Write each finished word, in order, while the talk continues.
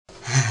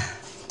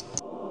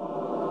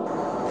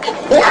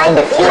behind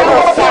the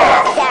funeral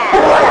Sara.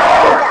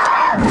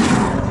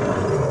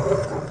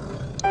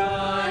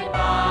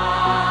 Goodbye.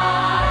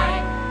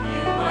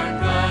 You were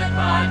good,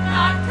 but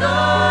not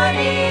good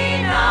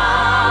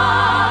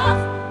enough.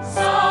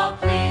 So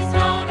please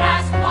don't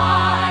ask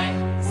why.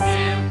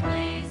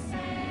 Simply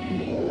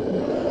say.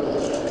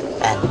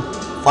 And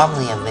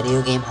formerly a video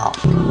game hall.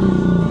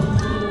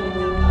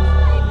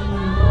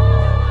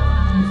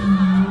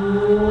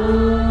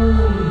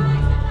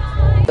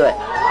 Do it.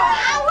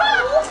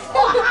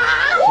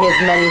 He has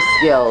many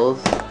skills.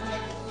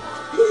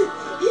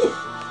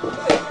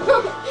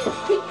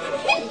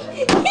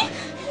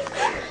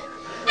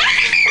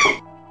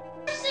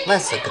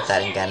 Let's look at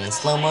that again in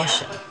slow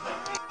motion.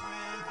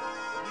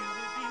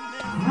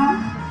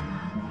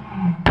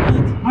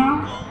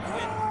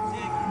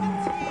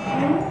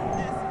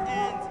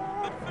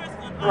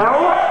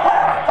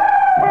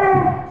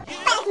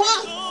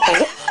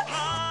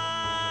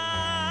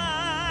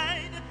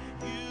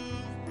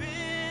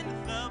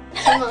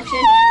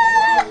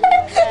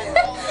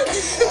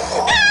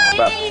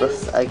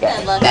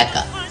 Again.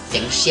 Becca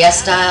thinks she has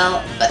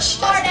style, but she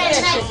doesn't.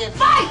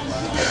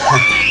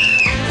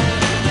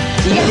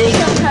 Do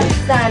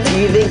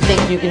you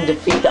think you can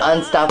defeat the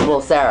unstoppable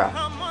Sara?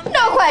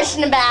 No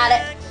question about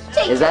it.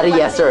 Is that a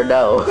yes or a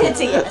no? It's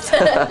a yes.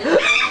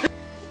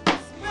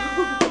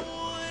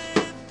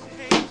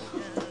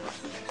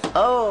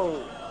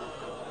 Oh.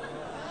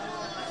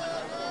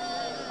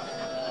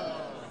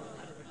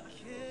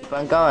 Keep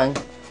on going.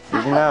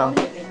 Even though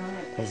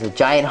there's a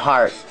giant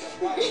heart.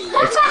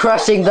 It's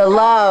crushing the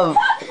love.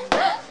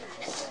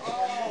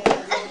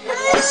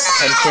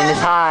 Tension is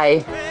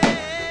high.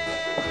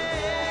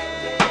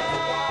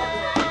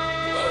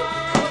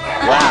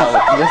 Wow,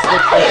 this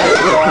looks like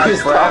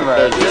it's going forever.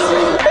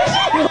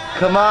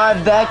 Come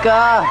on,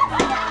 Becca.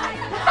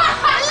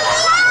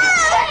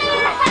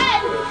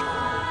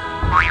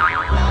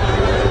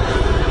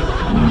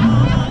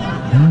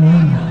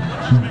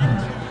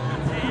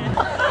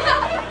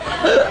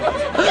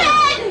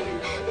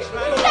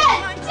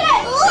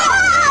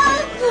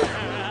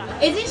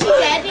 Isn't she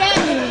dead yet?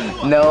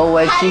 No,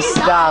 when she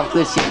stops,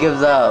 then she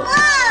gives up.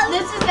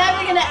 This is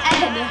never gonna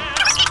end.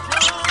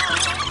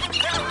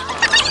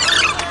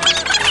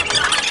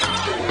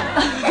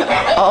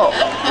 Oh.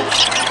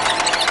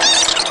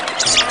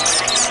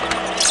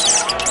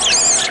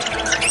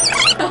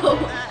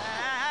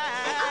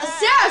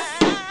 Sara!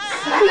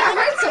 I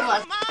hurt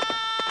someone.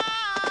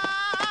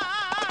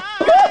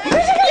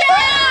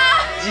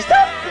 Did you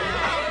stop?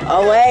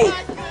 Oh, wait.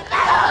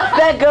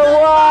 Becca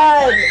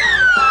won!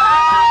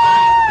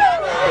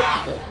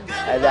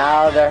 And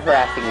now they're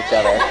harassing each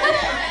other.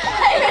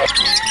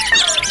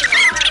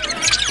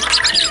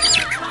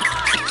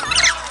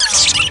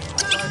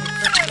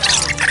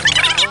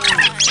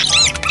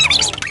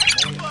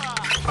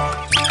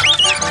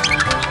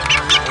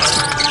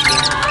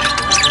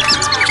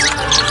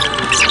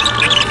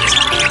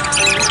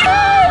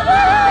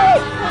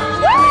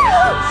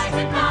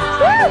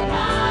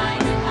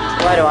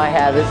 Why do I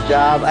have this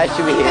job? I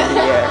should be in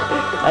here.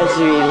 I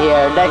should be in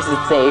here. Nice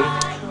and safe.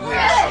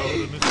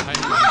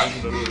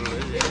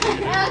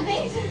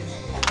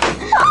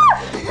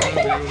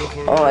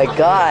 Oh my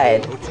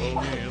god.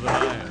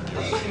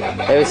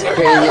 It was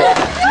crazy.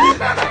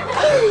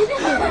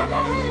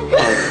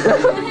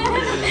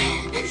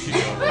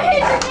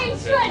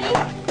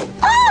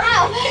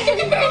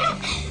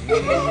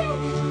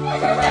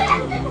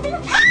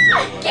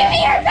 Give me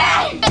your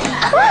bag!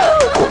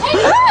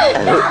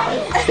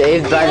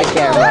 Saved by the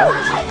camera.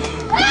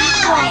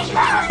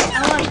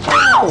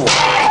 Ow!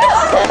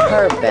 That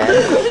hurt, Ben.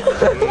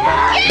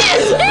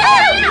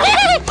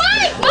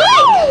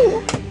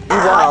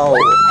 Wow.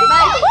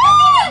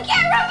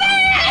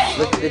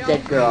 Look at the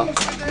dead girl.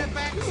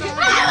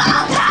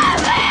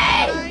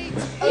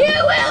 You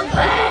will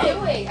play!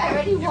 Wait, I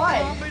already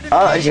won.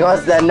 Oh, she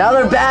wants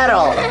another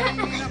battle.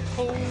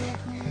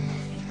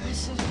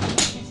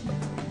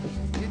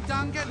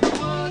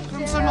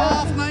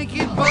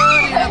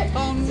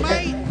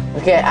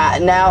 Okay,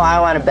 now I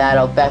want to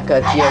battle Becca.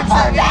 It's your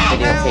turn.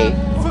 Videotape.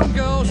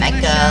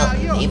 Becca,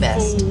 the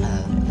best.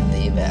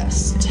 The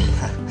best.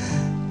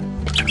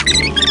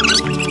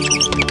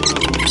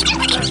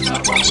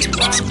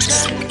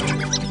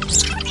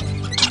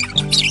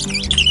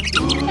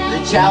 The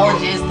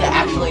challenge is to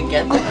actually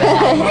get the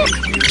bag.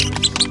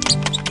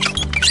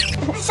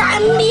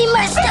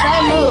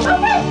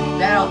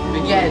 Battle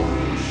begin.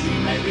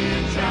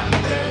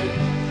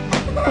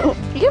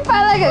 You can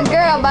fight like a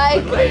girl,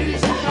 Mike. I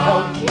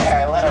don't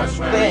care. Let her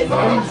spin.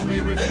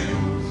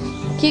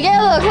 Can you get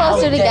a little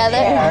closer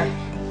together?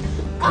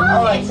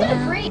 Oh, it's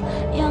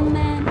Young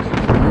man, you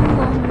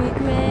won't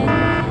regret.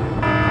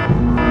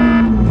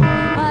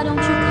 Why don't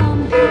you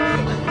come here?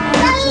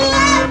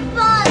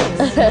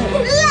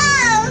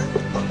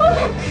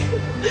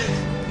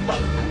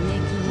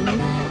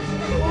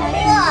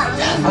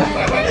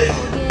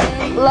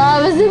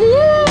 Love is in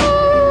you.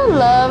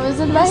 Love is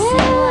in my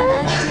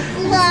head.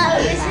 Love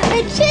is in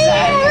the chair.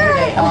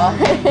 Saturday, huh?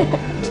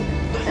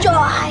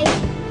 Joy.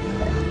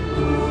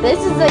 This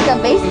is like a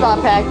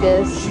baseball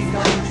practice.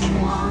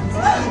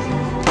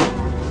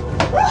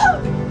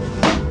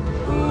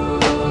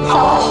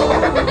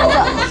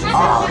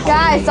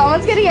 Guys,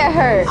 someone's gonna get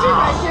hurt.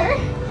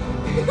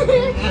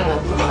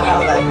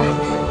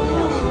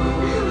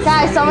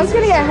 Guys, someone's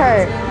gonna get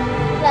hurt.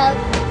 Love.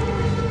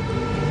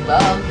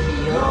 Love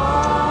heals.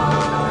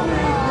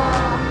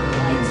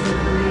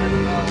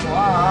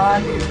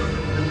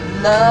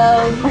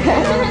 Love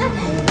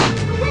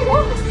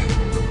heals.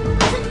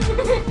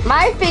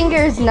 My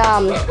finger's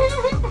numb.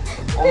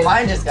 Oh,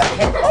 mine just got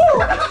hit.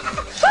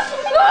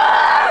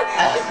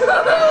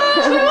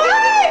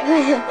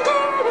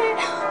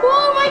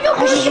 Oh my god!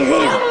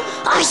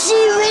 I see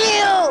you.